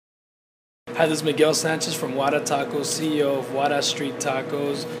Hi, this is Miguel Sanchez from Waadaa Tacos, CEO of Waadaa Street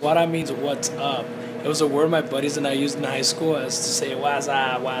Tacos. Waadaa means what's up. It was a word my buddies and I used in high school as to say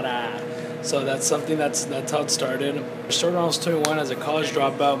waza, Waadaa. So that's how it started. I started when I was 21 as a college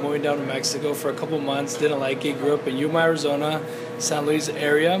dropout, moving down to Mexico for a couple months. Didn't like it. Grew up in Yuma, Arizona, San Luis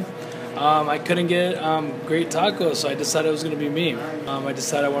area. I couldn't get great tacos, so I decided it was going to be me. I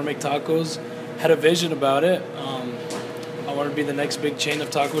decided I want to make tacos. Had a vision about it. I want to be the next big chain of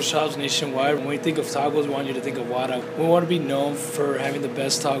taco shops nationwide. When we think of tacos, we want you to think of Waadaa. We want to be known for having the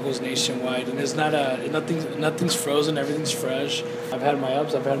best tacos nationwide, and it's not nothing's frozen, everything's fresh. I've had my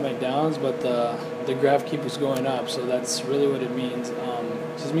ups, I've had my downs, but the graph keeps going up, so that's really what it means.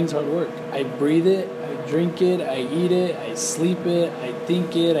 It just means hard work. I breathe it, I drink it, I eat it, I sleep it, I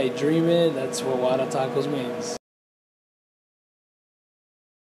think it, I dream it. That's what Waadaa Tacos means.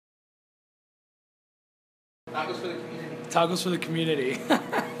 Tacos for the community. Tacos for the community.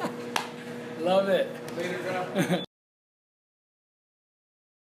 Love it. Later, bro.